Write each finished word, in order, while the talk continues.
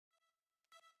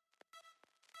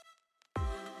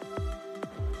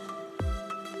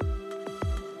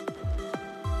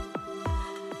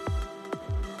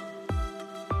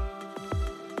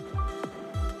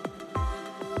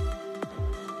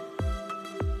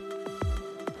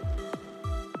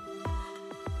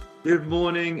Good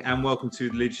morning and welcome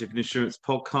to the Leadership and Insurance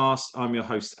podcast. I'm your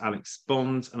host, Alex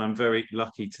Bond, and I'm very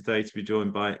lucky today to be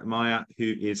joined by Maya,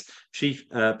 who is Chief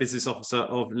Business Officer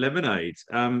of Lemonade.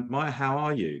 Maya, how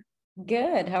are you?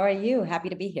 Good. How are you? Happy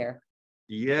to be here.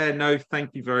 Yeah, no,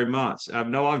 thank you very much.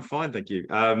 No, I'm fine, thank you.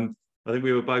 I think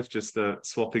we were both just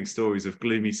swapping stories of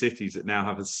gloomy cities that now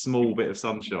have a small bit of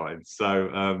sunshine. It's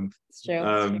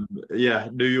true. Yeah,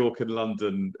 New York and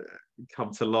London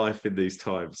come to life in these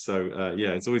times.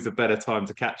 Yeah, it's always a better time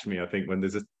to catch me, I think, when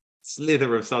there's a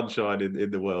slither of sunshine in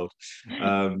the world.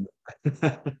 Um,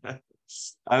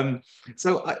 um,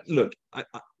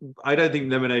 I don't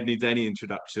think Lemonade needs any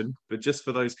introduction, but just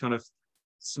for those kind of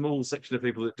small section of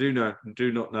people that do not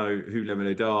know who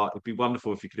Lemonade are, it'd be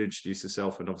wonderful if you could introduce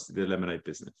yourself and obviously the Lemonade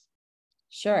business.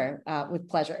 Sure, with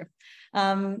pleasure.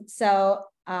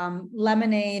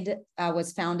 Lemonade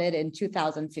was founded in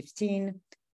 2015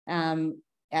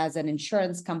 as an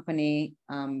insurance company,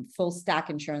 full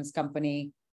stack insurance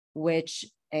company, which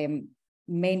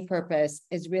main purpose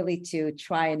is really to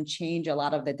try and change a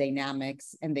lot of the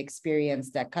dynamics and the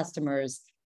experience that customers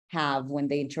have when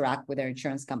they interact with their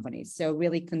insurance companies. So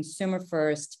really consumer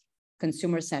first,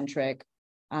 consumer centric,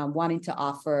 wanting to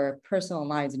offer personal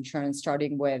lines insurance,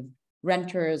 starting with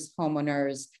renters,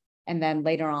 homeowners, and then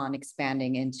later on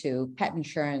expanding into pet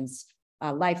insurance,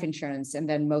 life insurance, and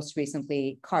then most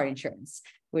recently car insurance,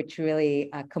 which really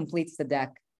completes the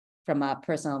deck from a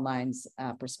personal lines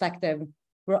perspective.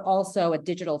 We're also a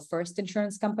digital first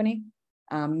insurance company,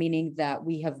 meaning that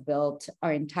we have built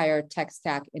our entire tech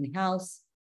stack in-house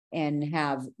and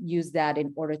have used that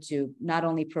in order to not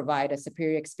only provide a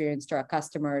superior experience to our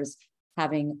customers,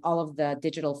 having all of the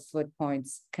digital foot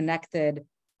points connected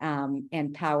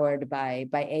and powered by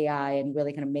AI and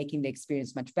really kind of making the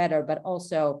experience much better, but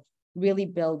also really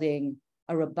building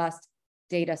a robust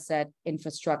data set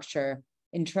infrastructure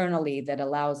internally that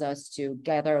allows us to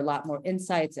gather a lot more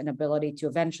insights and ability to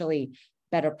eventually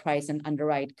better price and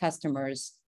underwrite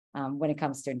customers when it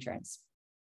comes to insurance.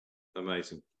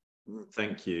 Amazing.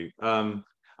 Thank you. I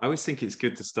always think it's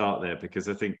good to start there because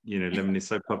I think, Lemon is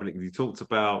so publicly talked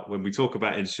about. When we talk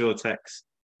about insurtechs,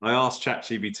 I asked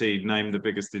ChatGPT, name the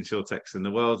biggest insurtechs in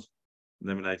the world.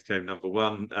 Lemonade came number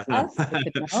one. That's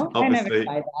good to know. I never Obviously,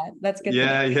 tried that. That's good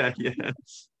to know. yeah.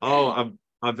 Oh,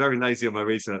 I'm very lazy on my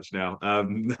research now.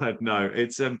 No,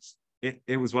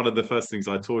 it was one of the first things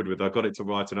I toyed with. I got it to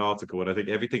write an article, and I think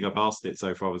everything I've asked it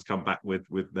so far has come back with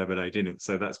Lemonade in it.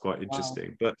 So that's quite Wow.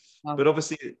 interesting. Wow. But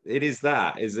obviously, it is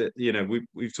that. Is it?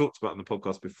 We've talked about on the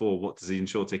podcast before. What does the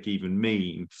insurtech even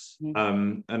mean?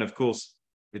 And of course,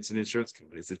 it's an insurance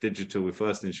company. It's a digital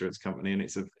first insurance company, and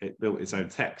it built its own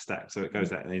tech stack, so it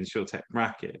goes out in the insurtech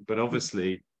bracket. But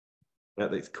obviously,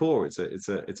 at its core, it's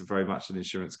a very much an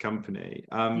insurance company.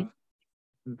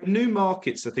 New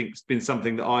markets, I think, has been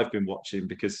something that I've been watching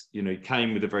because it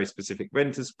came with a very specific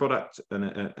renters product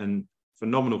and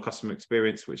phenomenal customer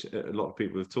experience, which a lot of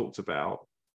people have talked about.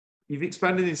 You've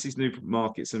expanded into these new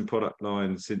markets and product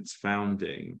lines since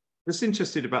founding. Just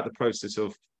interested about the process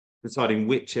of deciding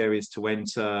which areas to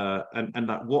enter and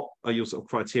like what are your sort of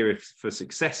criteria for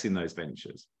success in those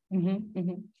ventures?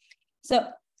 So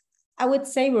I would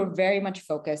say we're very much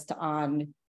focused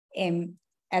on,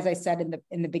 as I said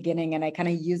in the beginning, and I kind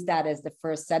of use that as the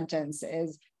first sentence,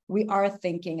 is we are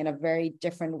thinking in a very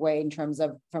different way in terms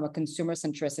of from a consumer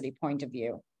centricity point of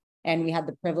view. And we had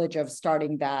the privilege of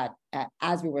starting that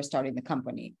as we were starting the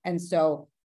company. And so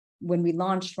when we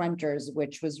launched Renters,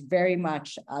 which was very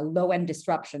much a low-end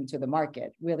disruption to the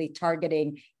market, really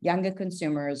targeting younger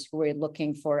consumers who were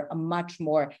looking for a much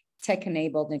more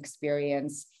tech-enabled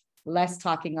experience, less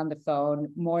talking on the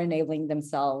phone, more enabling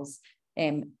themselves,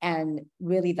 and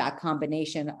really that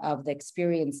combination of the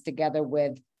experience together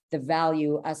with the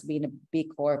value, us being a B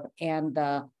Corp, and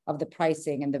of the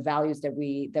pricing and the values that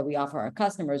we offer our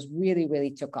customers really,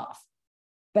 really took off.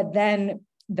 But then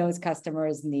those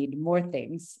customers need more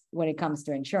things when it comes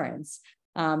to insurance.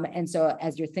 And so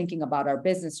as you're thinking about our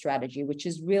business strategy, which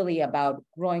is really about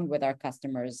growing with our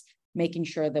customers, making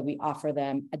sure that we offer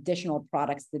them additional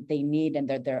products that they need and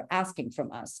that they're asking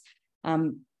from us,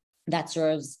 that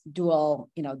serves dual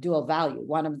value.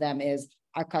 One of them is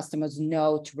our customers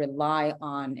know to rely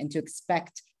on and to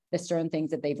expect the certain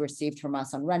things that they've received from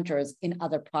us on Renters in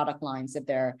other product lines that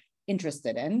they're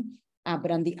interested in.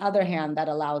 But on the other hand, that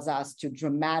allows us to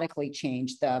dramatically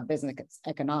change the business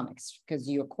economics because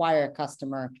you acquire a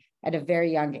customer at a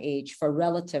very young age for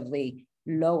relatively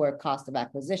lower cost of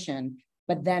acquisition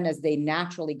But then as they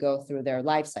naturally go through their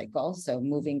life cycle, so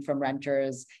moving from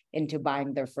renters into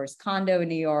buying their first condo in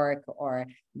New York, or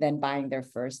then buying their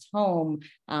first home,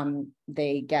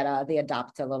 they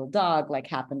adopt a little dog, like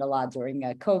happened a lot during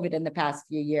COVID in the past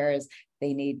few years.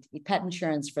 They need pet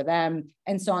insurance for them,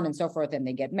 and so on and so forth. And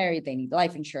they get married, they need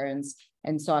life insurance,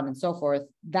 and so on and so forth.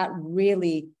 That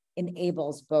really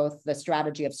enables both the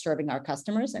strategy of serving our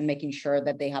customers and making sure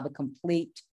that they have a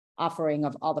complete offering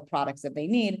of all the products that they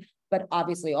need, but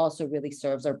obviously also really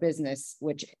serves our business,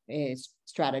 which is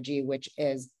strategy, which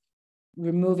is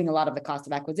removing a lot of the cost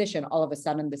of acquisition. All of a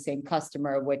sudden, the same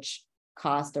customer, which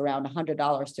cost around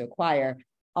 $100 to acquire,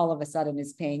 all of a sudden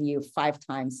is paying you 5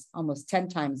 times, almost 10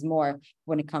 times more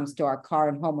when it comes to our car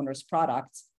and homeowners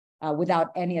products without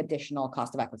any additional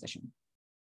cost of acquisition.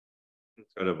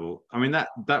 Incredible. I mean, that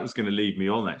was going to lead me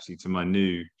on actually to my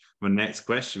next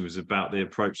question, was about the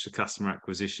approach to customer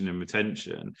acquisition and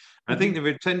retention. I think the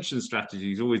retention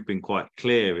strategy has always been quite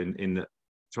clear in that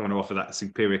trying to offer that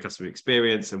superior customer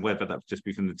experience, and whether that just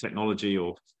be from the technology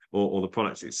or the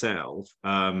products itself.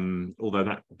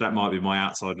 Although that might be my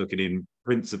outside looking in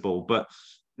principle, but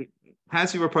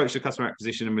has your approach to customer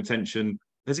acquisition and retention,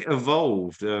 has it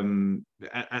evolved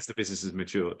as the business has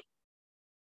matured?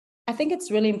 I think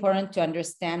it's really important to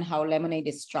understand how Lemonade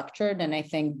is structured. And I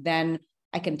think then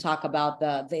I can talk about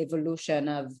the evolution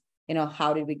of,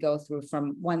 how did we go through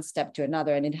from one step to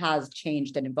another? And it has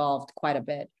changed and evolved quite a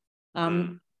bit.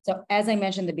 So as I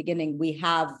mentioned in the beginning, we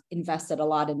have invested a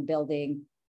lot in building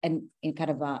in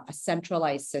kind of a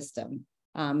centralized system,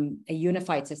 a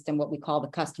unified system, what we call the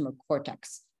customer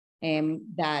cortex,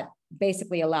 that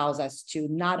basically allows us to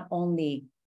not only,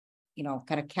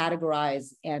 kind of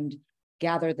categorize and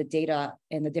gather the data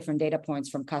and the different data points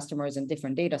from customers and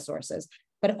different data sources,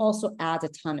 but also adds a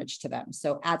tonnage to them.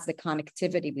 So adds the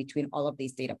connectivity between all of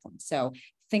these data points. So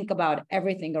think about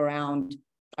everything around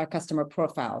our customer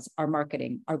profiles, our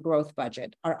marketing, our growth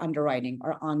budget, our underwriting,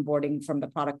 our onboarding from the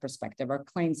product perspective, our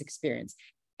claims experience.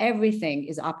 Everything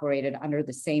is operated under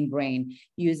the same brain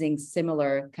using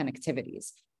similar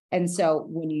connectivities. And so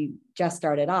when you just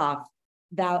started off,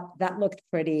 that looked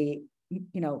pretty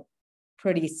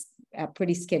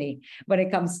skinny when it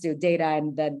comes to data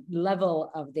and the level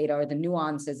of data or the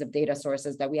nuances of data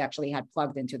sources that we actually had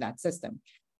plugged into that system.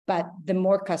 But the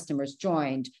more customers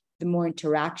joined, the more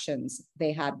interactions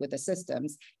they had with the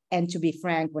systems. And to be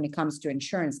frank, when it comes to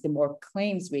insurance, the more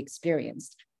claims we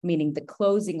experienced, meaning the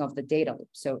closing of the data loop.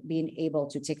 So being able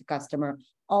to take a customer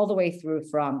all the way through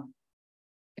from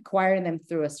acquiring them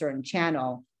through a certain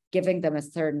channel, giving them a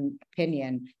certain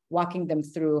opinion, walking them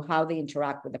through how they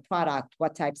interact with the product,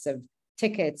 what types of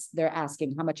tickets they're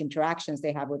asking, how much interactions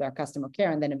they have with our customer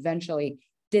care, and then eventually,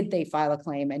 did they file a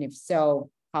claim? And if so,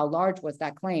 how large was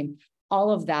that claim? All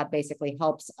of that basically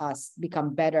helps us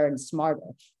become better and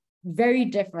smarter. Very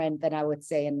different than I would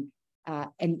say, and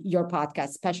your podcast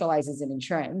specializes in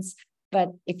insurance.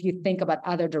 But if you think about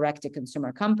other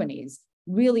direct-to-consumer companies,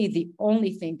 really the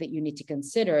only thing that you need to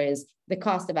consider is the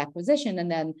cost of acquisition, and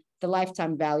then the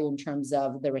lifetime value in terms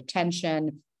of the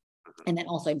retention, and then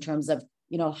also in terms of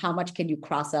how much can you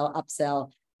cross-sell,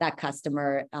 upsell that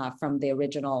customer from the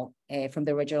original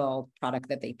product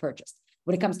that they purchased.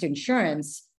 When it comes to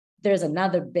insurance, there's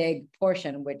another big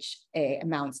portion which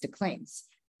amounts to claims.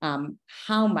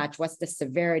 How much, what's the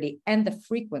severity and the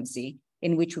frequency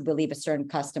in which we believe a certain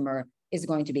customer is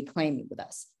going to be claiming with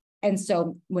us. And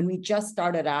so when we just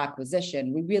started our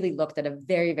acquisition, we really looked at a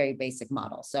very, very basic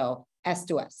model. So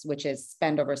S2S, which is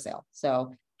spend over sale.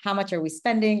 So how much are we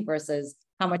spending versus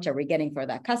how much are we getting for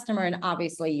that customer? And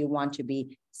obviously you want to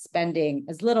be spending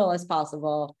as little as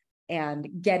possible and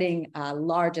getting a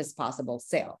large as possible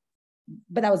sale.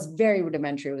 But that was very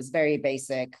rudimentary. It was very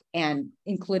basic and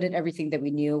included everything that we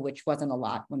knew, which wasn't a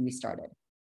lot when we started.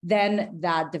 Then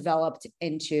that developed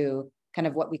into kind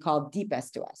of what we call deep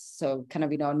S2S. So kind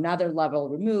of, another level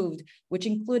removed, which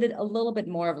included a little bit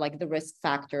more of like the risk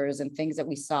factors and things that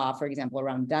we saw, for example,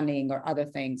 around dunning or other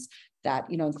things that,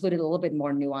 included a little bit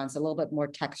more nuance, a little bit more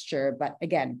texture, but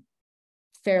again,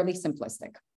 fairly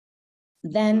simplistic.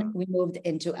 Then we moved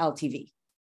into LTV.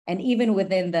 And even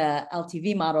within the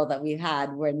LTV model that we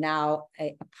had, we're now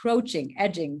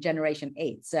edging generation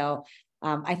 8. So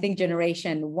I think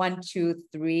generation 1, 2,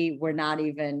 3 were not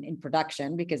even in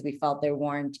production because we felt they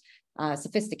weren't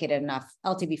sophisticated enough.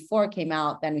 LTV 4 came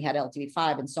out, then we had LTV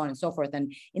 5 and so on and so forth.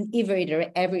 And in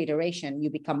every iteration, you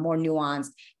become more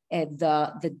nuanced.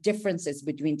 The differences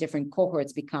between different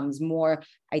cohorts becomes more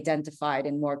identified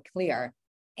and more clear.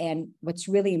 And what's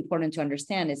really important to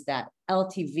understand is that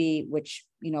LTV, which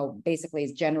basically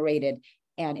is generated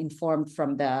and informed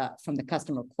from the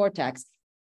customer cortex,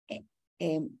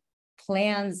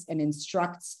 plans and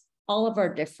instructs all of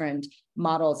our different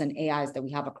models and AIs that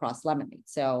we have across Lemonade.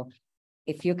 So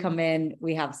if you come in,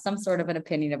 we have some sort of an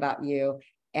opinion about you,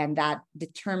 and that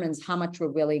determines how much we're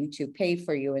willing to pay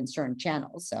for you in certain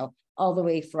channels. So all the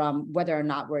way from whether or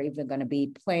not we're even going to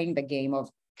be playing the game of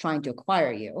trying to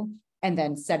acquire you, and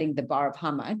then setting the bar of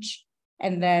how much.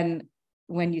 And then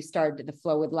when you start the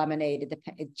flow with Lemonade,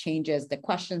 it changes the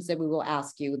questions that we will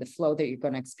ask you, the flow that you're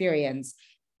going to experience.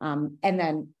 And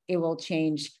then it will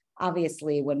change.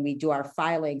 Obviously, when we do our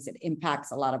filings, it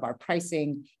impacts a lot of our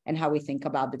pricing and how we think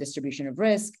about the distribution of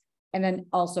risk. And then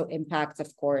also impacts,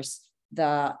 of course,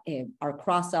 our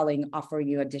cross-selling, offering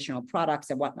you additional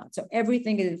products and whatnot. So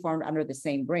everything is informed under the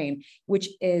same brain, which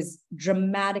is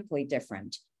dramatically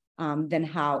different than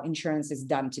how insurance is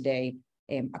done today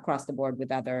across the board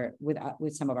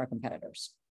with some of our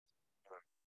competitors.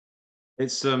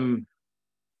 It's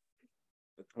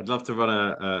I'd love to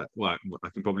run well, I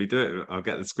can probably do it. I'll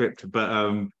get the script, but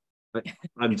I'm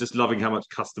just loving how much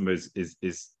customers is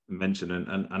mentioned,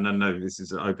 and I know this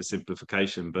is an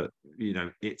oversimplification, but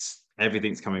it's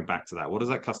everything's coming back to that. What does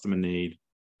that customer need,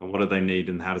 and what do they need,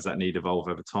 and how does that need evolve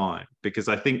over time? Because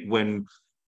I think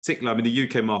particularly, I mean, the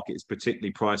UK market is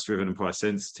particularly price driven and price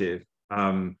sensitive.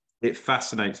 It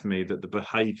fascinates me that the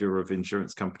behaviour of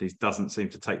insurance companies doesn't seem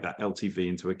to take that LTV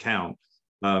into account.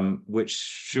 Which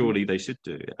surely they should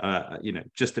do.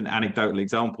 Just an anecdotal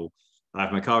example. I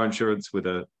have my car insurance with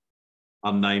a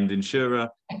unnamed insurer.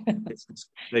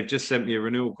 They've just sent me a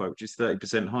renewal quote, which is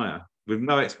 30% higher, with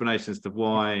no explanation as to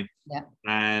why. Yeah.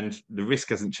 And the risk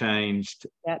hasn't changed.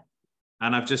 Yeah.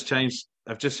 And I've just changed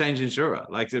insurer,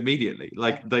 like immediately.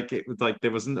 It was like there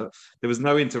was no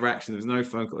interaction, there was no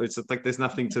phone call. It's like there's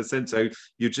nothing to send. So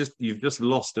you've just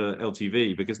lost a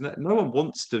LTV because no one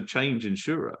wants to change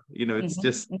insurer. It's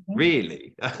just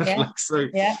really yeah. so.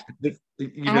 Yeah.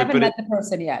 I haven't met the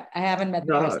person yet. I haven't met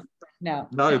the person. No.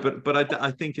 But I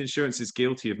think insurance is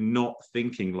guilty of not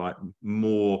thinking like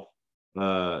more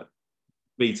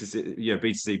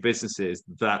B2C businesses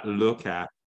that look at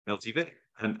LTV.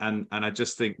 And I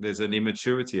just think there's an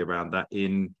immaturity around that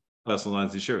in personal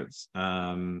lines insurance.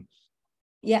 I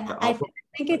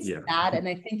think it's that, and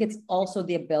I think it's also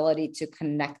the ability to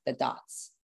connect the dots.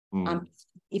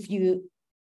 If you,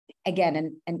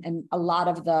 again, and a lot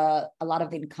of the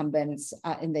incumbents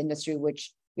in the industry,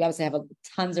 which we obviously have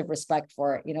tons of respect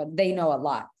for, they know a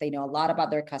lot. They know a lot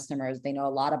about their customers. They know a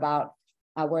lot about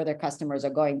where their customers are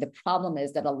going. The problem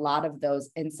is that a lot of those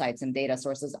insights and data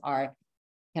sources are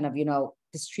kind of,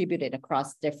 distributed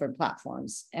across different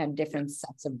platforms and different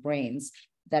sets of brains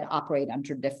that operate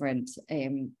under different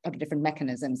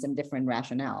mechanisms and different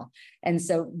rationale. And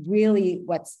so really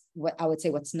what I would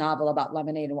say what's novel about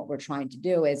Lemonade and what we're trying to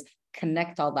do is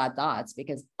connect all that dots,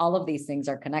 because all of these things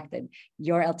are connected.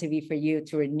 Your LTV for you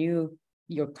to renew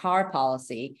your car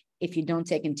policy, if you don't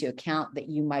take into account that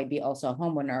you might be also a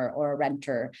homeowner or a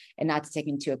renter, and not to take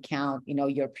into account,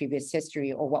 your previous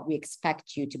history or what we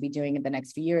expect you to be doing in the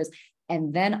next few years,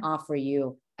 and then offer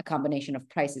you a combination of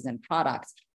prices and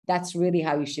products. That's really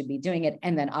how you should be doing it.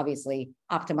 And then obviously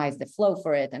optimize the flow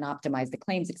for it and optimize the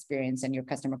claims experience and your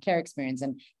customer care experience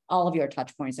and all of your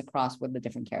touch points across with the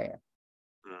different carrier.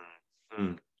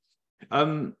 I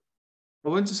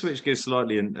want to switch gears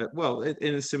slightly, and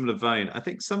in a similar vein, I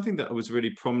think something that was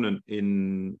really prominent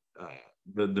in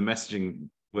the messaging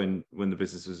when the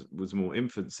business was more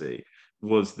infancy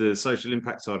was the social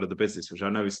impact side of the business, which I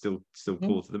know is still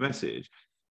core to the message.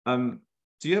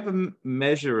 Do you have a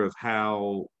measure of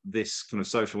how this kind of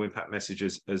social impact message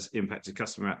has impacted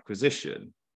customer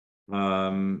acquisition?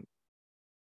 And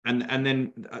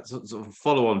then sort of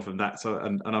follow on from that. So,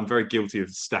 and I'm very guilty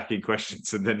of stacking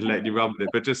questions and then letting you run with it,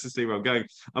 but just to see where I'm going.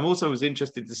 I'm also was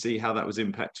interested to see how that was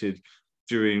impacted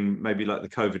during maybe like the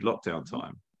COVID lockdown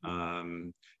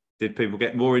time. Did people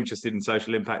get more interested in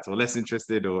social impact or less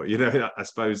interested, or, I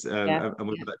suppose, and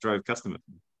whether that drove customer?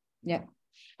 Yeah.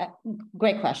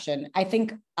 Great question. I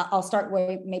think I'll start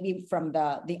with maybe from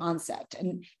the onset.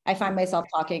 And I find myself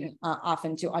talking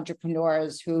often to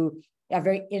entrepreneurs who are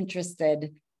very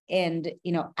interested in,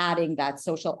 adding that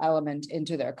social element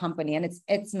into their company. And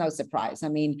it's no surprise. I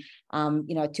mean,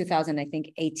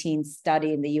 2018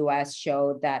 study in the US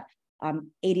showed that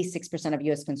 86% of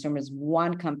US consumers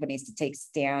want companies to take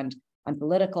stand on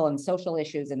political and social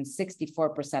issues, and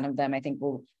 64% of them, I think,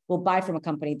 will buy from a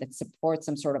company that supports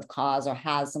some sort of cause or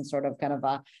has some sort of kind of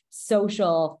a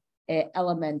social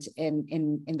element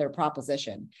in their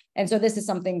proposition. And so this is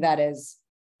something that is,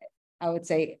 I would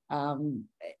say,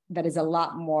 that is a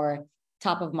lot more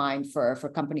top of mind for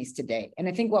companies today. And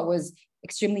I think what was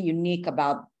extremely unique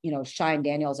about, Shai and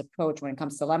Daniel's approach when it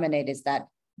comes to Lemonade is that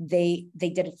they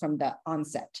did it from the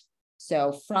onset.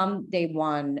 So from day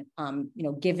one,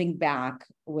 giving back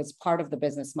was part of the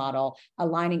business model.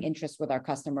 Aligning interests with our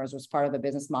customers was part of the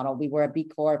business model. We were a B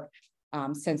Corp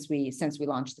since we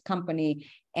launched the company.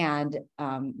 And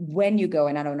when you go,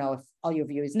 and I don't know if all your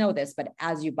viewers know this, but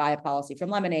as you buy a policy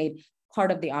from Lemonade, part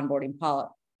of the onboarding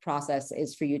process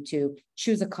is for you to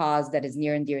choose a cause that is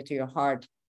near and dear to your heart,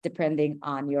 depending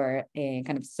on your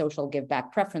kind of social give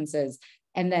back preferences.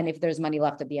 And then if there's money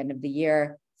left at the end of the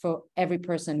year, for every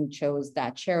person who chose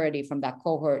that charity from that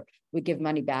cohort, we give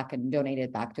money back and donate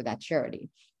it back to that charity.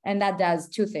 And that does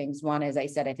two things. One, as I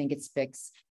said, I think it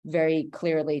speaks very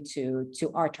clearly to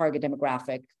our target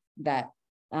demographic that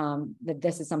that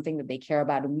this is something that they care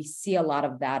about. And we see a lot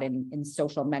of that in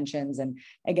social mentions. And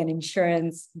again,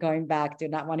 insurance, going back to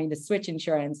not wanting to switch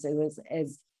insurance,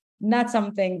 is not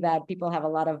something that people have a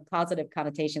lot of positive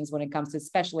connotations when it comes to,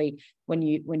 especially when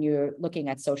you're looking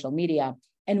at social media.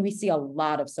 And we see a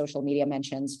lot of social media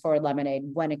mentions for Lemonade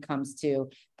when it comes to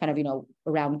kind of,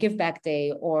 around Give Back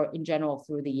Day or in general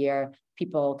through the year,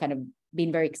 people kind of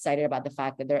being very excited about the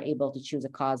fact that they're able to choose a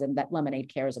cause and that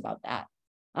Lemonade cares about that.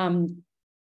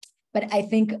 But I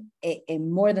think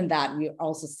more than that, we're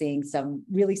also seeing some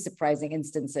really surprising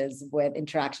instances with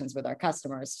interactions with our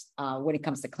customers when it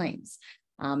comes to claims.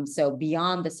 So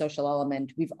beyond the social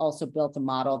element, we've also built a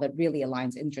model that really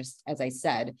aligns interests, as I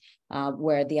said,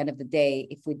 where at the end of the day,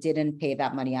 if we didn't pay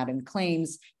that money out in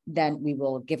claims, then we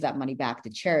will give that money back to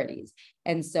charities.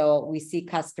 And so we see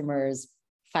customers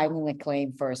filing a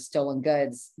claim for stolen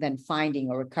goods, then finding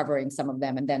or recovering some of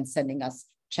them, and then sending us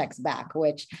checks back,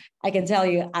 which I can tell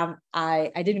you,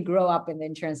 I didn't grow up in the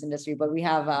insurance industry, but we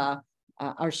have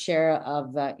our share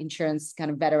of insurance kind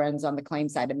of veterans on the claim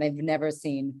side, and they've never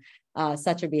seen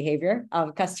such a behavior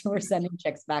of customers sending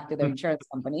checks back to their insurance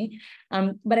company.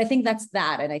 But I think that's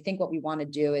that. And I think what we want to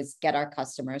do is get our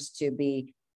customers to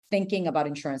be thinking about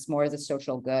insurance more as a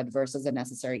social good versus a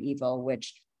necessary evil,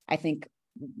 which I think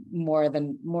more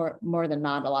than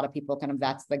not, a lot of people kind of,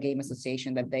 that's the name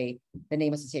association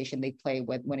they play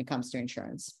with when it comes to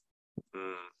insurance.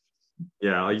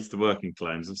 Yeah, I used to work in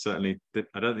claims. I don't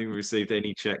think we received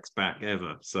any checks back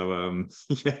ever. So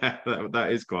yeah,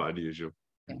 that is quite unusual.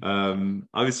 Yeah.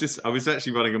 I was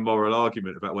actually running a moral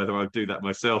argument about whether I'd do that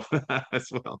myself as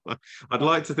well. I'd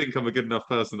like to think I'm a good enough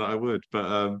person that I would,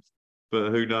 but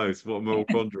who knows? What a moral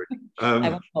quandary. I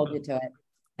won't hold you to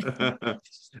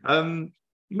it.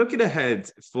 Looking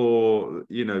ahead for,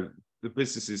 the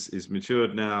business is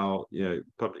matured now,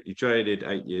 publicly traded,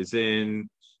 8 years in.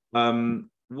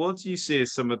 What do you see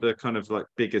as some of the kind of like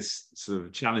biggest sort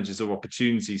of challenges or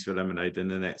opportunities for Lemonade in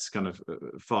the next kind of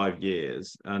 5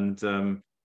 years? And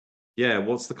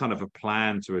what's the kind of a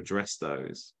plan to address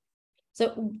those?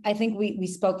 So I think we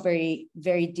spoke very,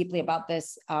 very deeply about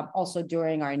this also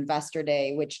during our investor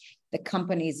day, which the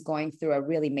company is going through a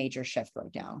really major shift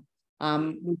right now.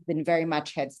 We've been very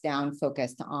much heads down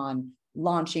focused on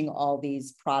launching all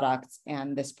these products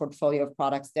and this portfolio of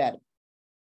products that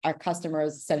our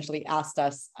customers essentially asked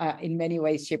us in many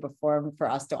ways, shape, or form for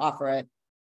us to offer it.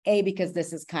 Because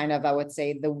this is kind of, I would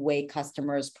say, the way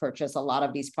customers purchase a lot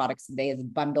of these products today is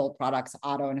bundled products,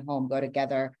 auto and home go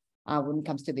together when it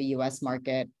comes to the US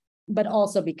market. But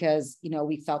also because,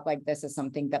 we felt like this is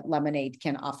something that Lemonade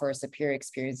can offer a superior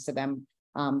experience to them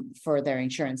for their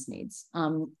insurance needs.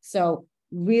 So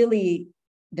really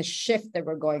the shift that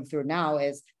we're going through now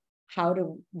is how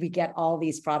do we get all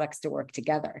these products to work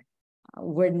together?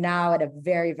 We're now at a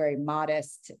very, very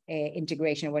modest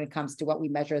integration when it comes to what we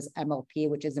measure as MLP,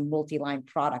 which is a multi-line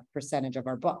product percentage of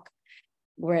our book.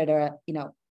 We're at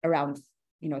around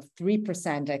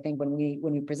 3%. I think when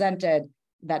we presented,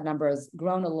 that number has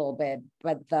grown a little bit,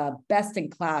 but the best in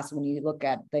class when you look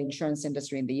at the insurance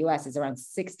industry in the US is around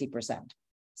 60%.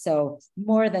 So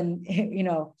more than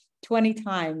 20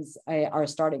 times our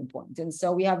starting point. And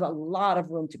so we have a lot of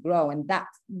room to grow. And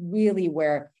that's really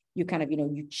where you kind of,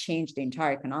 you change the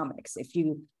entire economics. If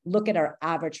you look at our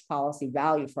average policy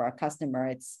value for our customer,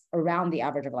 it's around the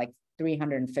average of like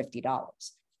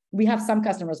 $350. We have some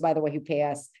customers, by the way, who pay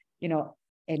us,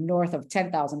 north of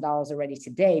 $10,000 already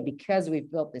today because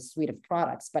we've built this suite of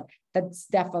products, but that's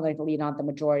definitely not the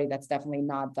majority. That's definitely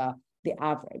not the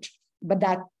average. But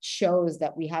that shows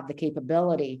that we have the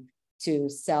capability to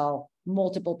sell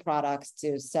multiple products,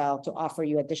 to offer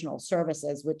you additional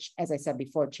services, which, as I said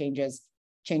before, changes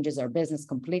our business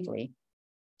completely.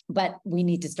 But we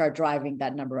need to start driving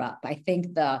that number up. I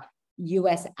think the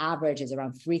US average is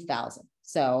around 3,000.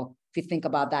 So if you think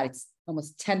about that, it's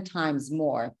almost 10 times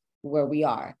more where we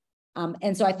are.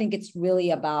 And so I think it's really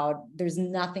about, there's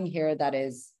nothing here that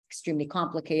is extremely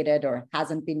complicated or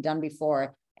hasn't been done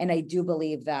before. And I do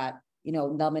believe that,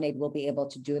 Lemonade will be able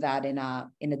to do that in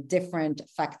a different,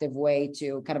 effective way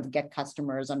to kind of get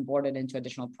customers onboarded into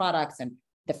additional products. And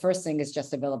the first thing is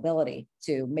just availability,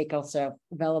 to make us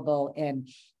available in,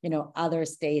 other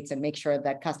states and make sure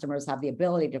that customers have the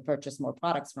ability to purchase more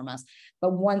products from us.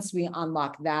 But once we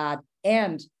unlock that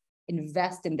and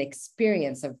invest in the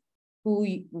experience of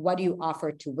what do you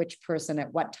offer to which person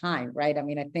at what time, right? I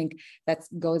mean, I think that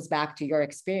goes back to your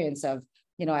experience of,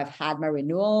 I've had my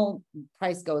renewal,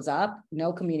 price goes up,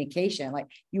 no communication. Like,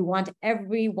 you want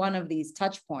every one of these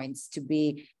touch points to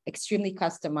be extremely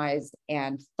customized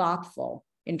and thoughtful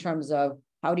in terms of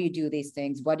how do you do these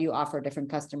things? What do you offer different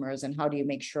customers? And how do you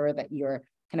make sure that you're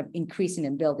kind of increasing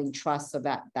and building trust so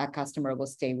that that customer will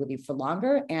stay with you for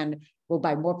longer and will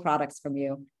buy more products from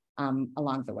you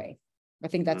along the way? I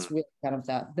think that's really kind of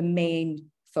the main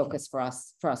focus for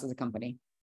us as a company.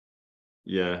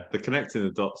 Yeah, the connecting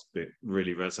the dots bit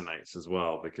really resonates as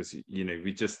well, because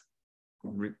we just,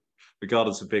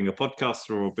 regardless of being a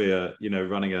podcaster or be a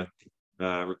running a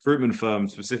recruitment firm,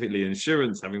 specifically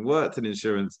insurance, having worked in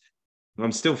insurance,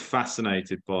 I'm still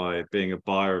fascinated by being a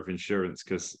buyer of insurance,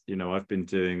 because I've been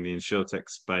doing the insurtech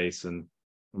space, and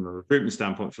from a recruitment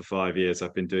standpoint for 5 years,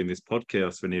 I've been doing this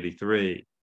podcast for nearly 3.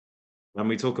 And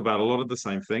we talk about a lot of the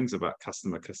same things about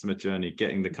customer journey,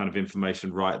 getting the kind of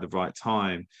information right at the right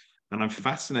time. And I'm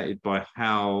fascinated by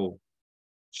how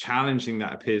challenging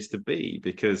that appears to be,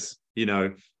 because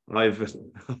I'm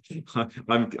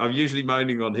usually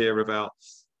moaning on here about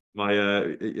my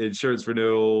insurance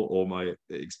renewal, or my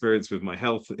experience with my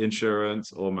health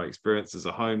insurance, or my experience as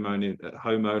a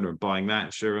homeowner and buying that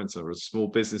insurance, or a small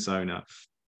business owner.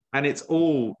 And it's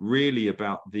all really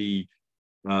about the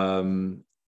how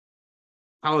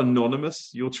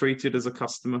anonymous you're treated as a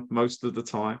customer most of the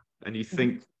time. And you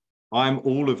think, I'm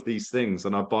all of these things,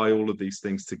 and I buy all of these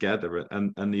things together,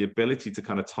 and the ability to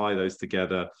kind of tie those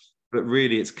together. But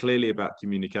really, it's clearly about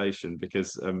communication,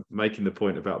 because making the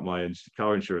point about my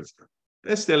car insurance,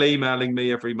 they're still emailing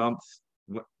me every month,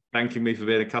 thanking me for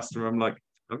being a customer. I'm like,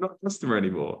 I'm not a customer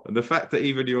anymore. And the fact that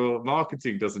even your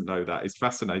marketing doesn't know that is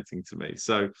fascinating to me.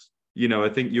 So, I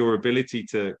think your ability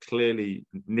to clearly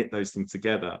knit those things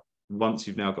together once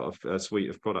you've now got a suite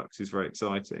of products is very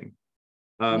exciting.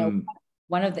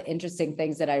 One of the interesting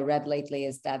things that I read lately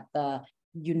is that the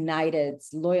United's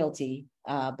loyalty,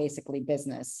 basically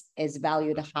business, is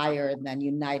valued higher than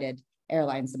United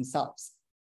Airlines themselves.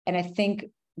 And I think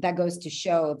that goes to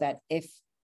show that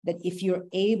if you're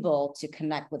able to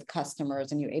connect with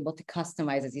customers and you're able to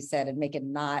customize, as you said, and make it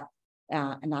not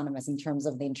anonymous in terms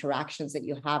of the interactions that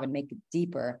you have and make it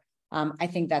deeper, I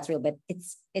think that's real. But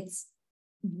it's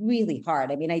really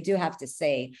hard. I mean, I do have to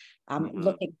say,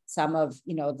 looking at some of,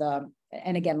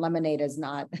 and again, Lemonade is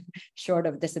not short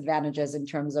of disadvantages in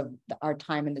terms of our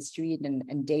time in the street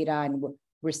and data. And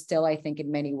we're still, I think,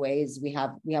 in many ways, we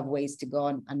have ways to go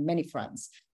on many fronts.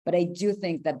 But I do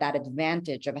think that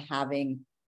advantage of having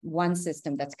one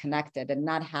system that's connected and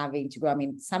not having to grow. I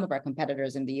mean, some of our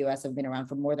competitors in the US have been around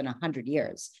for more than 100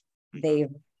 years. They've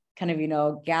kind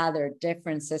of, gathered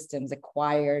different systems,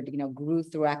 acquired, grew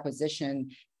through acquisition.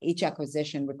 Each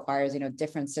acquisition requires,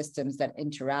 different systems that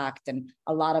interact. And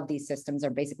a lot of these systems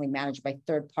are basically managed by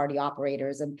third-party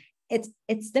operators. And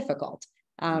it's difficult.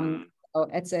 So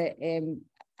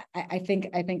I think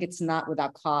it's not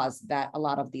without cause that a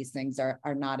lot of these things are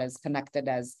not as connected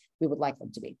as we would like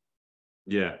them to be.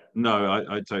 Yeah, no,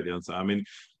 I totally understand. I mean,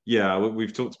 yeah, what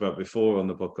we've talked about before on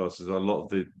the podcast is a lot of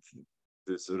the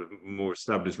sort of more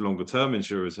established longer term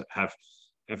insurers have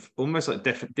almost like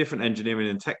different engineering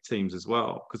and tech teams as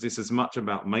well, because it's as much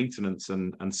about maintenance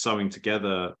and sewing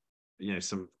together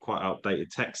some quite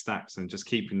outdated tech stacks and just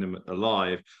keeping them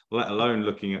alive, let alone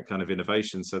looking at kind of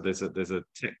innovation. So there's a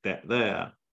tech debt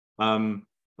there. I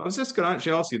was just going to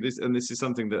actually ask you this, and this is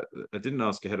something that I didn't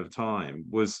ask ahead of time,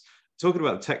 was talking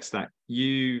about the tech stack.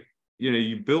 You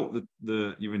built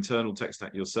your internal tech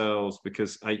stack yourselves,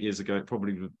 because 8 years ago it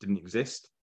probably didn't exist.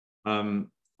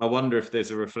 I wonder if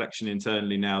there's a reflection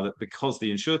internally now that because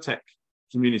the insurtech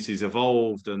community's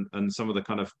evolved and some of the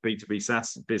kind of B2B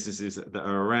SaaS businesses that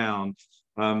are around,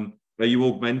 are you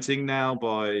augmenting now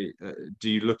by, do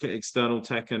you look at external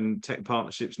tech and tech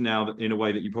partnerships now that in a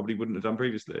way that you probably wouldn't have done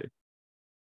previously?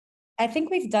 I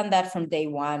think we've done that from day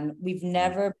one. We've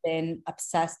never been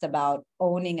obsessed about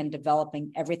owning and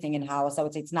developing everything in-house. I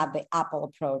would say it's not the Apple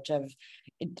approach of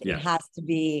it has to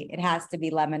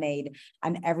be Lemonade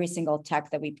on every single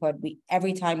tech that we put.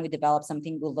 Every time we develop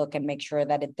something, we'll look and make sure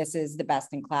that this is the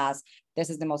best in class. This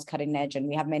is the most cutting edge. And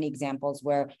we have many examples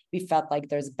where we felt like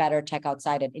there's better tech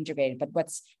outside and integrated. But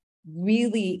what's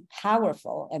really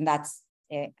powerful, and that's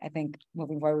I think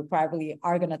moving forward, we probably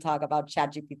are going to talk about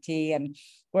ChatGPT and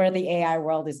where the AI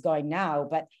world is going now.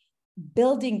 But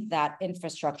building that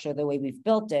infrastructure the way we've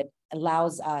built it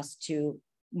allows us to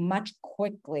much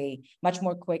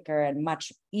more quicker and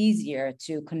much easier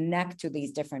to connect to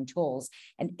these different tools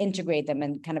and integrate them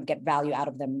and kind of get value out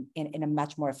of them in a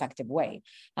much more effective way.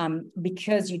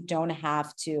 Because you don't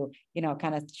have to,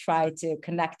 kind of try to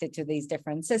connect it to these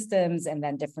different systems and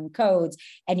then different codes,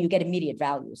 and you get immediate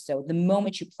value. So the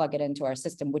moment you plug it into our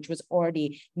system, which was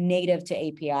already native to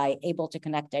API, able to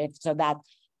connect it, so that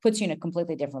puts you in a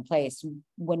completely different place.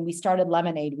 When we started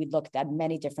Lemonade, we looked at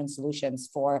many different solutions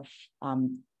for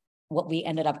what we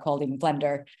ended up calling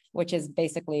Blender, which is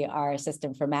basically our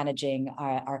system for managing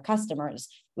our customers.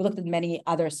 We looked at many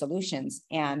other solutions,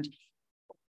 and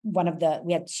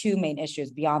we had two main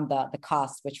issues beyond the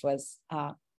cost, which was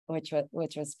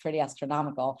pretty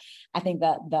astronomical. I think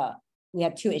that we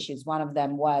had two issues. One of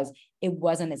them was it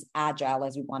wasn't as agile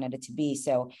as we wanted it to be.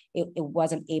 So it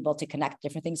wasn't able to connect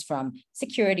different things, from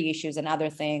security issues and other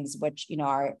things, which,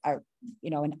 are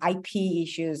and IP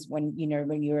issues when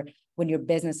your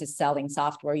business is selling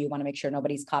software, you want to make sure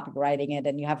nobody's copywriting it,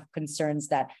 and you have concerns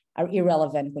that are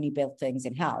irrelevant when you build things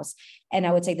in-house. And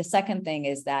I would say the second thing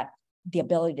is that the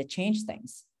ability to change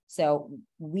things. So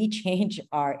we change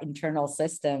our internal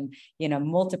system,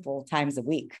 multiple times a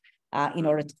week. In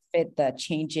order to fit the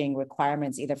changing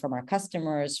requirements, either from our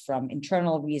customers, from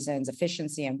internal reasons,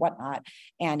 efficiency and whatnot.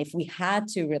 And if we had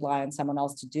to rely on someone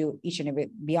else to do each and every,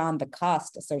 beyond the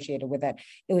cost associated with it,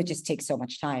 it would just take so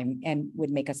much time and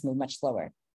would make us move much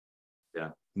slower.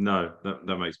 Yeah, no,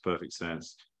 that makes perfect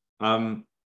sense.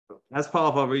 As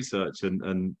part of our research,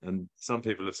 and some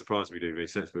people have surprised we do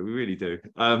research, but we really do.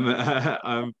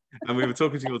 And we were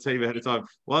talking to your team ahead of time.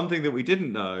 One thing that we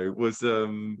didn't know was,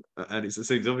 and it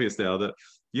seems obvious now, that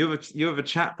you have a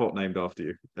chatbot named after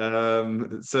you.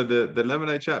 So the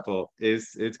Lemonade chatbot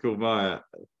it's called Maya.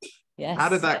 Yes. How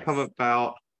did that come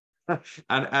about?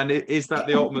 And is that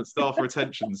the ultimate staff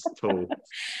retention tool?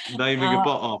 Naming a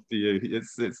bot after you,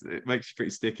 it makes you pretty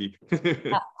sticky.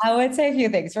 I would say a few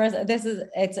things. First,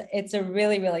 it's a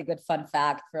really, really good fun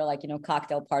fact for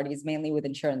cocktail parties, mainly with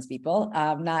insurance people.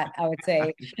 I would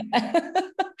say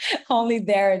only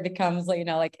there it becomes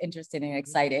interesting and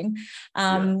exciting.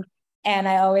 And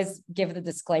I always give the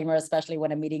disclaimer, especially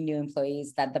when I'm meeting new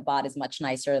employees, that the bot is much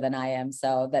nicer than I am,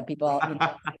 so that people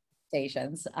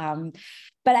stations.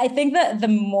 But I think that the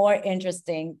more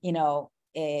interesting,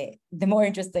 I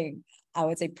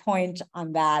would say, point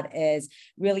on that is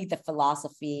really the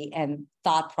philosophy and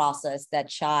thought process that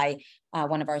Shai,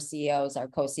 one of our CEOs, our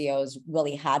co-CEOs,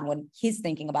 really had when he's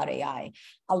thinking about AI.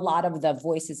 A lot of the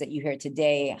voices that you hear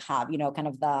today have, kind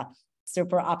of the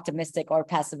super optimistic or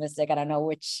pessimistic, I don't know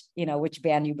which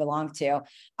band you belong to,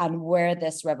 on where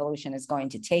this revolution is going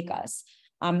to take us.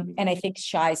 And I think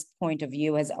Shai's point of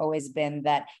view has always been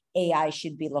that AI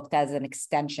should be looked at as an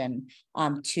extension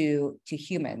to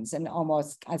humans, and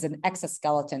almost as an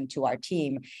exoskeleton to our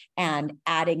team, and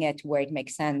adding it where it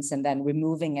makes sense, and then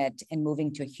removing it and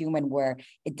moving to a human where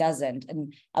it doesn't.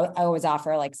 And I always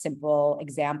offer simple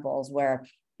examples where,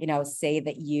 say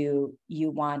that you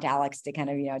want Alex to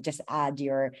kind of, just add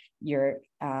your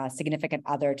significant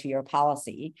other to your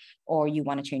policy, or you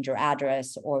want to change your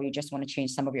address, or you just want to change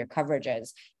some of your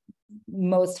coverages.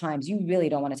 Most times you really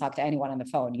don't want to talk to anyone on the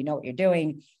phone. You know what you're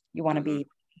doing. You want to be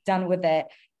done with it.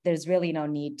 There's really no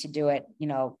need to do it,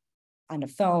 on the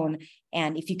phone.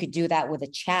 And if you could do that with a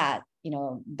chat,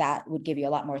 that would give you a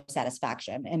lot more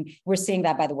satisfaction. And we're seeing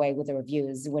that, by the way, with the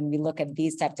reviews. When we look at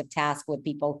these types of tasks with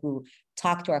people who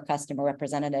talk to our customer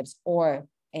representatives or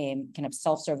kind of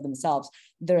self-serve themselves,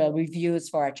 the reviews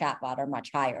for our chatbot are much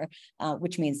higher,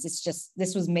 which means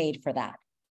this was made for that.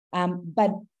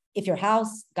 But if your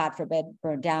house, God forbid,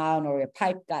 burned down, or your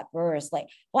pipe got burst,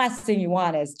 last thing you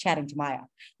want is chatting to Maya.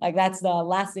 That's the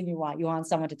last thing you want. You want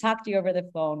someone to talk to you over the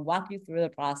phone, walk you through the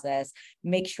process,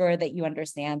 make sure that you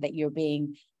understand that you're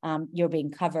being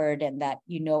covered, and that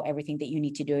you know everything that you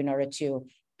need to do in order to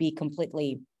be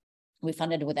completely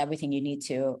refunded with everything you need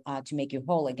to make you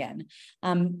whole again.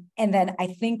 And then I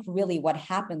think really what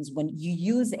happens when you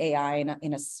use AI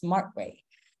in a smart way,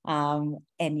 and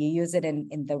you use it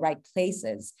in the right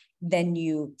places, then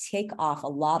you take off a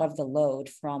lot of the load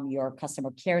from your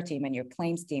customer care team and your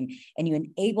claims team, and you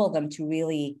enable them to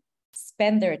really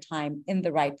spend their time in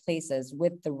the right places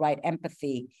with the right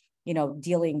empathy,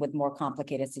 dealing with more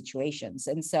complicated situations.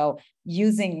 And so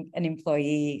using an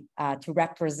employee to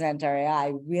represent our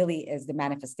AI really is the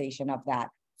manifestation of that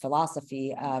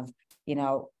philosophy of,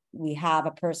 we have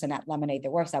a person at Lemonade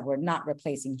that works out, we're not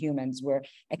replacing humans, we're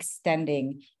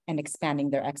extending and expanding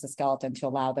their exoskeleton to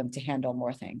allow them to handle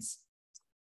more things.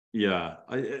 Yeah,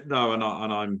 no, and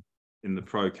I'm in the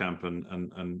pro camp,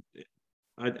 and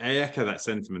I echo that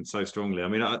sentiment so strongly. I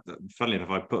mean, funnily enough,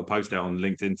 I put a post out on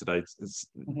LinkedIn today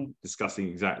discussing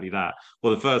exactly that.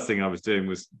 Well, the first thing I was doing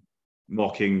was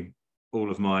mocking all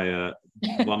of my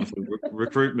wonderful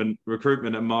recruitment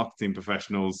and marketing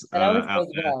professionals out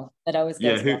there. That always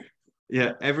goes well.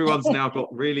 Yeah, everyone's now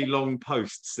got really long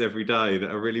posts every day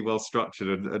that are really well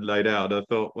structured and laid out. And I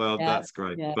thought, well, that's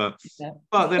great, but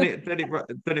then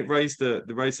it raised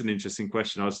an interesting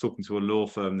question. I was talking to a law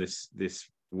firm this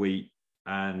week,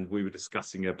 and we were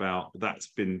discussing about that's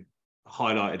been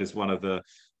highlighted as one of the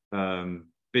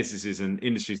businesses and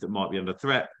industries that might be under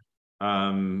threat,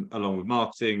 along with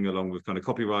marketing, along with kind of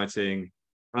copywriting,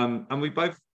 and we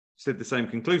both said the same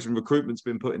conclusion. Recruitment's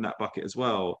been put in that bucket as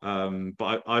well.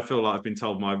 But I feel like I've been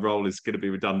told my role is going to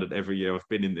be redundant every year. I've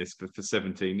been in this for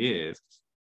 17 years.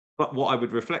 But what I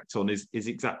would reflect on is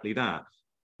exactly that.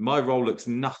 My role looks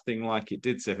nothing like it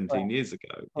did 17 years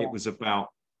ago. It was about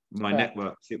my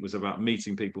networks. It was about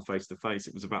meeting people face to face.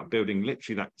 It was about building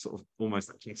literally that sort of almost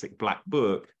that classic black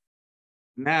book.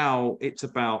 Now it's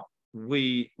about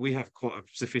we have quite a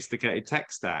sophisticated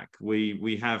tech stack.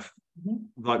 We have,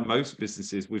 like most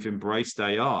businesses, we've embraced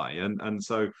AI, and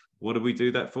so what do we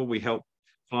do that for? We help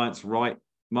clients write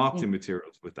marketing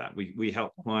materials with that. We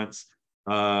help clients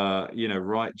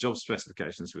write job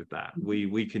specifications with that.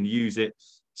 We can use it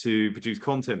to produce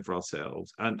content for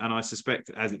ourselves, and I suspect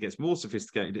as it gets more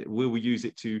sophisticated, we will use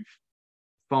it to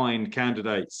find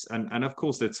candidates, and of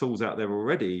course there are tools out there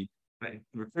already.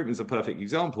 Recruitment's a perfect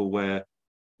example where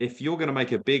if you're going to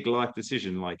make a big life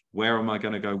decision, like where am I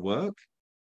going to go work,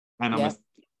 and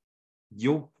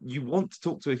you want to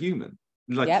talk to a human,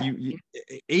 like you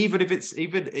even if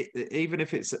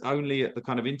it's only at the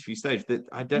kind of interview stage,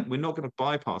 that we're not going to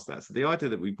bypass that. So the idea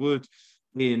that we would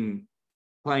in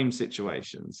claim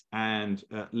situations and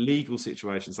legal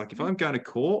situations, like if I'm going to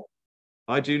court,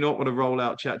 I do not want to roll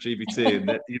out ChatGPT and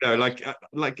that, I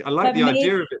like the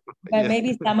idea of it. But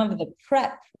maybe some of the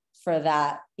prep for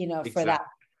that, for that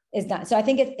is not. So I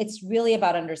think it's really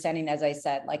about understanding, as I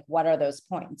said, like what are those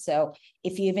points? So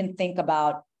if you even think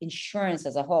about insurance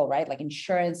as a whole, right? Like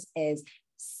insurance is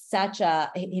such a,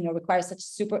 requires such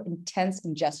super intense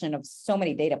ingestion of so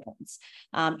many data points,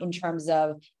 in terms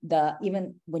of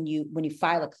even when you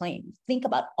file a claim, think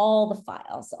about all the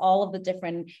files, all of the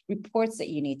different reports that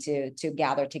you need to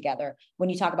gather together. When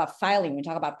you talk about filing, when you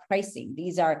talk about pricing,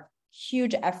 these are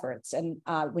huge efforts. And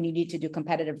when you need to do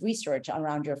competitive research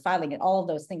around your filing and all of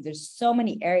those things, there's so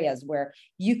many areas where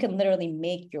you can literally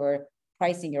make your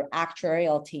pricing, your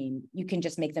actuarial team, you can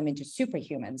just make them into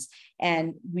superhumans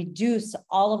and reduce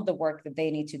all of the work that they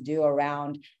need to do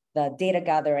around the data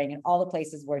gathering and all the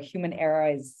places where human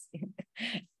error is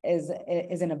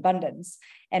in abundance,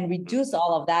 and reduce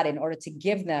all of that in order to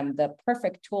give them the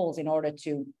perfect tools in order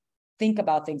to think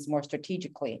about things more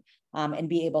strategically, and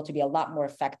be able to be a lot more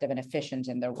effective and efficient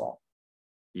in their role.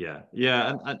 Yeah,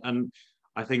 and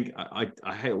I think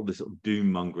I hate all this sort of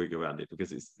doom mongering around it,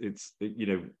 because it's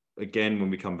again, when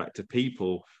we come back to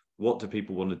people, what do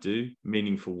people want to do?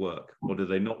 Meaningful work. What do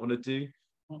they not want to do?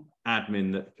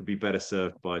 Admin that could be better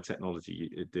served by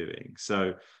technology doing.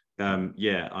 So I'm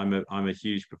a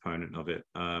huge proponent of it.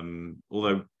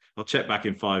 Although I'll check back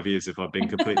in 5 years if I've been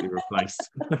completely replaced.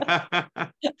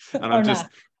 And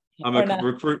I'm a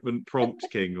recruitment prompt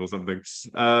king or something.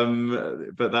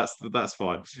 But that's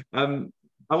fine.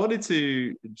 I wanted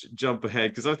to jump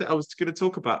ahead because I was going to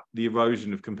talk about the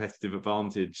erosion of competitive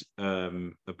advantage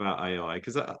about AI,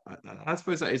 because I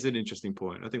suppose that is an interesting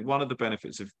point. I think one of the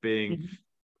benefits of being a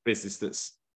business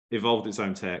that's evolved its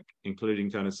own tech, including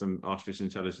kind of some artificial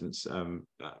intelligence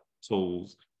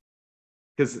tools,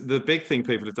 because the big thing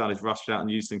people have done is rushed out and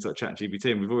used things like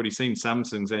ChatGPT, and we've already seen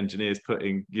Samsung's engineers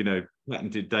putting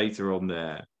patented data on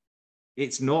there.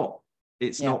 It's not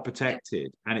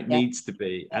protected, and it needs to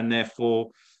be, and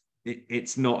therefore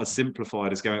it's not as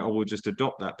simplified as going, oh, we'll just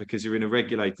adopt that, because you're in a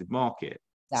regulated market.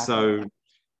 Exactly. So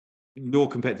your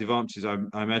competitive advantages, I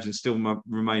imagine, still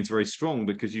remains very strong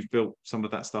because you've built some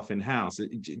of that stuff in-house.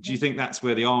 Do you think that's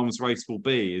where the arms race will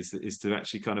be, is to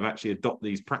actually adopt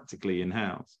these practically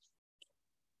in-house?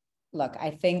 Look, I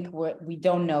think we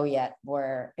don't know yet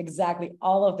where exactly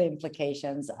all of the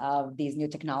implications of these new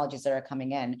technologies that are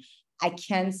coming in. I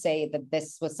can say that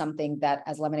this was something that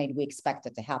as Lemonade, we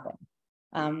expected to happen.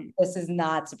 This is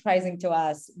not surprising to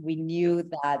us. We knew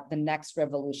that the next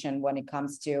revolution when it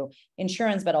comes to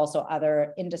insurance, but also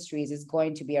other industries, is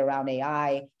going to be around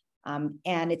AI.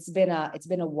 And it's been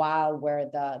a while where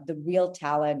the real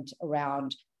talent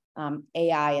around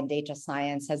AI and data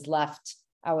science has left,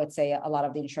 I would say, a lot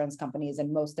of the insurance companies,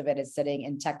 and most of it is sitting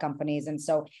in tech companies. And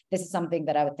so this is something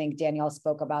that I would think Danielle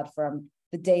spoke about from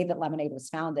the day that Lemonade was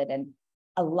founded. And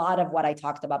a lot of what I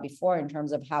talked about before in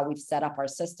terms of how we've set up our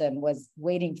system was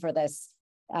waiting for this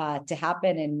to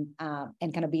happen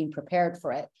and kind of being prepared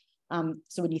for it.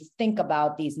 So when you think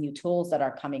about these new tools that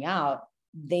are coming out,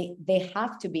 they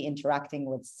have to be interacting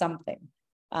with something.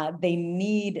 They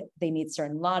need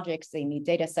certain logics, they need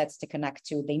data sets to connect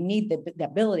to, they need the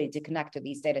ability to connect to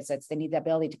these data sets, they need the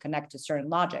ability to connect to certain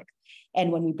logic.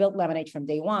 And when we built Lemonade from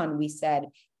day one, we said,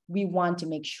 we want to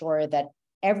make sure that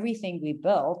everything we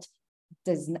built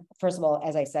first of all,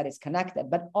 as I said, is connected,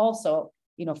 but also,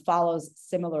 follows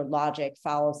similar logic,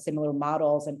 follows similar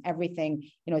models, and everything,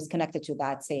 is connected to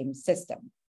that same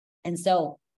system. And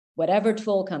so whatever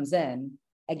tool comes in,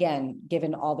 again,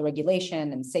 given all the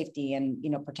regulation and safety and,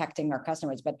 protecting our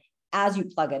customers, but as you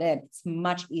plug it in, it's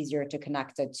much easier to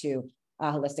connect it to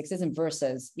a holistic system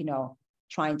versus,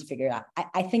 trying to figure it out.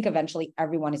 I think eventually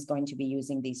everyone is going to be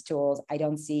using these tools. I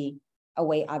don't see a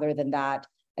way other than that,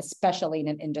 especially in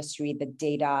an industry, the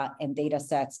data and data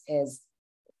sets is,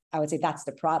 I would say that's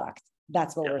the product.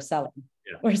 That's what we're selling.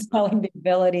 Yeah. We're selling the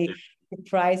ability to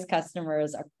price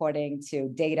customers according to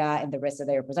data and the risks that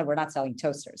they represent. We're not selling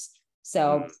toasters.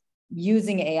 So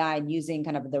using AI and using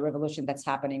kind of the revolution that's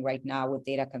happening right now with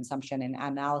data consumption and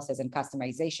analysis and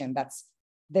customization, that's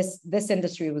this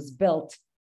industry was built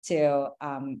to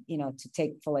to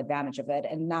take full advantage of it.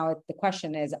 And now the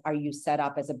question is, are you set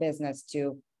up as a business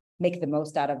to make the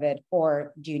most out of it,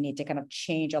 or do you need to kind of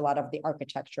change a lot of the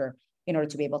architecture in order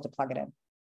to be able to plug it in?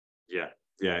 Yeah,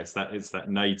 it's that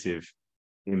native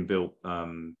inbuilt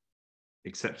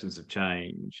acceptance of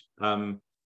change.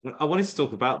 I wanted to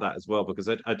talk about that as well, because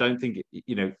I don't think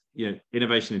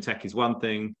innovation in tech is one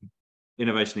thing.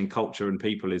 Innovation in culture and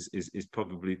people is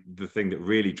probably the thing that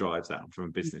really drives that from a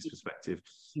business perspective.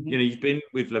 You've been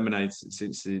with Lemonade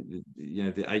since the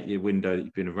 8-year window that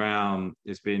you've been around.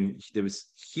 There was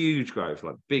huge growth,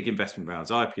 like big investment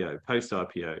rounds, IPO, post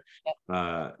IPO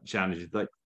challenges. Like,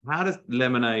 how does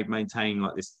Lemonade maintain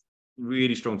like this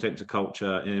really strong sense of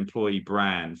culture and employee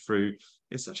brand through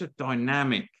such a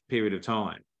dynamic period of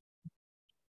time?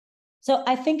 So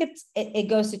I think it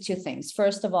goes to two things.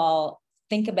 First of all,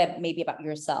 think about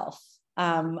yourself.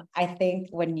 I think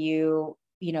when you're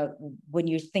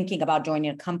thinking about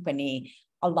joining a company,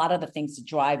 a lot of the things that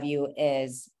drive you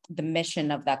is the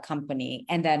mission of that company.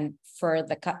 And then for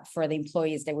the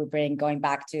employees that we bring, going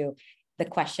back to the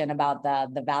question about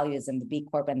the values and the B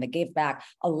Corp and the give back,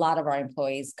 a lot of our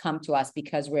employees come to us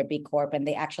because we're a B Corp, and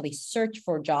they actually search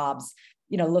for jobs,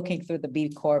 looking through the B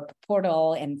Corp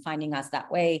portal and finding us that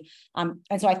way. And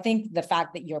so I think the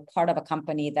fact that you're part of a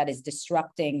company that is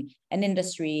disrupting an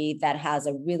industry that has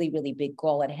a really, really big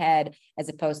goal ahead, as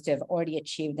opposed to have already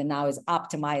achieved and now is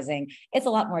optimizing, it's a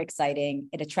lot more exciting.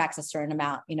 It attracts a certain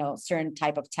amount, certain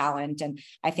type of talent. And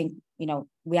I think,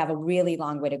 we have a really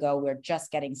long way to go. We're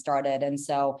just getting started. And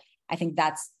so I think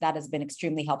that has been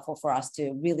extremely helpful for us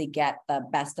to really get the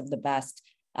best of the best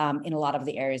in a lot of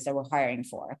the areas that we're hiring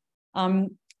for.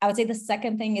 I would say the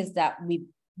second thing is that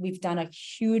we've done a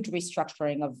huge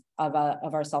restructuring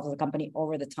of ourselves as a company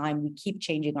over the time. We keep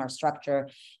changing our structure.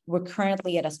 We're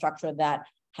currently at a structure that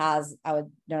has, I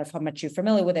don't know how much you're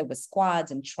familiar with it, with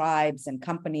squads and tribes and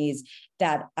companies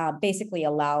that basically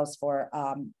allows for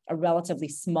a relatively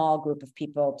small group of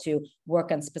people to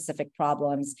work on specific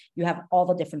problems. You have all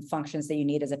the different functions that you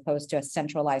need, as opposed to a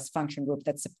centralized function group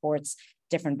that supports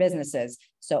different businesses.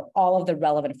 So all of the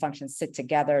relevant functions sit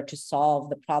together to solve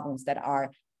the problems that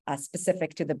are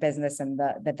specific to the business and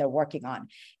that they're working on,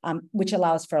 which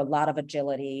allows for a lot of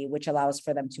agility, which allows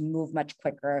for them to move much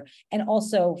quicker and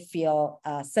also feel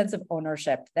a sense of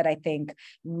ownership that I think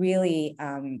really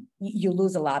you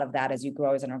lose a lot of that as you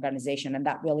grow as an organization. And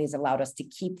that really has allowed us to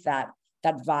keep that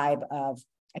vibe of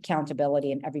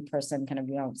accountability and every person kind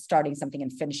of, starting something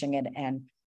and finishing it and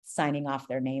signing off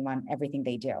their name on everything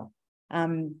they do.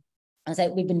 As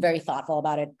we've been very thoughtful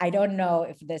about it. I don't know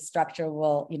if this structure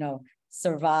will,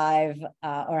 survive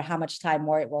or how much time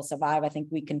more it will survive. I think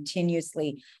we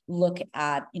continuously look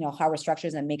at, how we're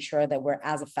structured and make sure that we're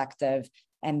as effective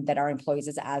and that our employees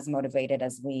is as motivated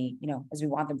as we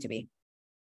want them to be.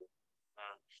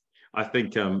 I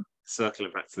think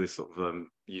circling back to this sort of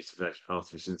use of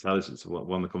artificial intelligence,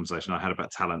 one of the conversation I had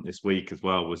about talent this week as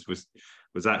well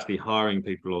was actually hiring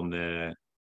people on their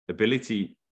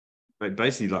ability,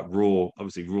 basically like raw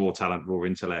talent, raw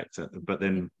intellect, but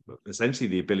then essentially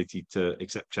the ability to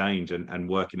accept change and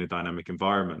work in a dynamic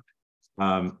environment.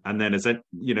 And then as a,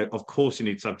 you know, of course you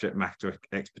need subject matter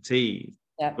expertise,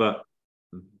 but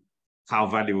how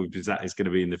valuable is that is going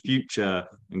to be in the future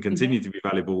and continue to be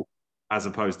valuable, as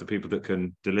opposed to people that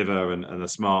can deliver and are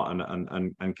smart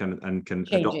and can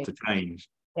adopt to change.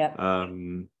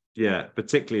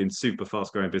 Particularly in super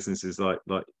fast growing businesses like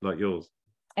yours.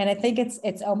 And I think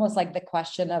it's almost like the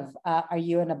question of are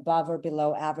you an above or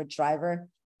below average driver,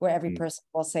 where every person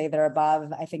will say they're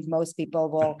above. I think most people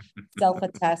will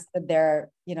self-attest that they're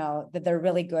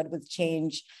really good with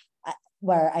change,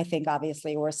 where I think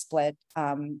obviously we're split,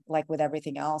 like with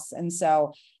everything else. And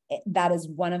so that is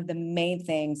one of the main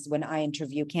things when I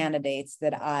interview candidates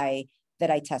that I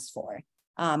test for.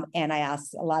 And I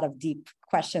ask a lot of deep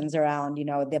questions around,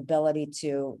 the ability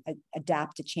to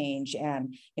adapt to change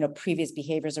and, previous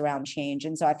behaviors around change.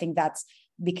 And so I think that's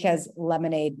because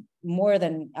Lemonade, more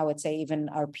than I would say even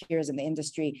our peers in the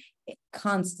industry, it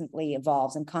constantly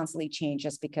evolves and constantly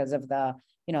changes because of the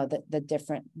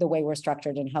way we're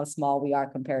structured and how small we are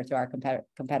compared to our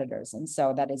competitors. And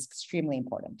so that is extremely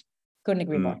important. Couldn't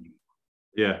agree more.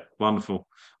 Yeah, wonderful.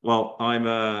 Well,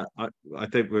 I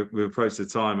think we're approached the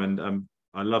time, and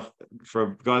I love, for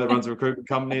a guy that runs a recruitment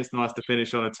company, it's nice to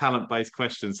finish on a talent-based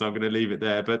question. So I'm going to leave it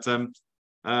there. But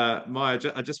Maya,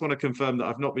 I just want to confirm that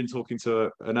I've not been talking to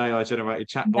an AI-generated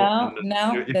chatbot.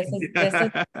 No, this is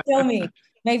still me.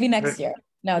 Maybe next year.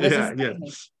 No, this is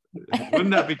me.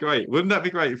 Wouldn't that be great? Wouldn't that be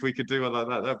great if we could do one like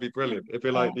that? That'd be brilliant. It'd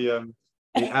be like the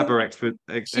Aber exhibition.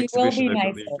 She will be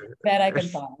nicer. That I can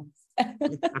promise.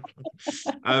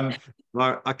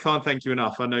 Well, I can't thank you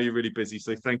enough. I know you're really busy,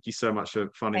 so thank you so much for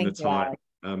finding the time.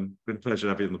 Been a pleasure to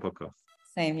have you on the podcast.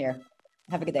 Same here.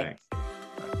 Have a good day. Thanks.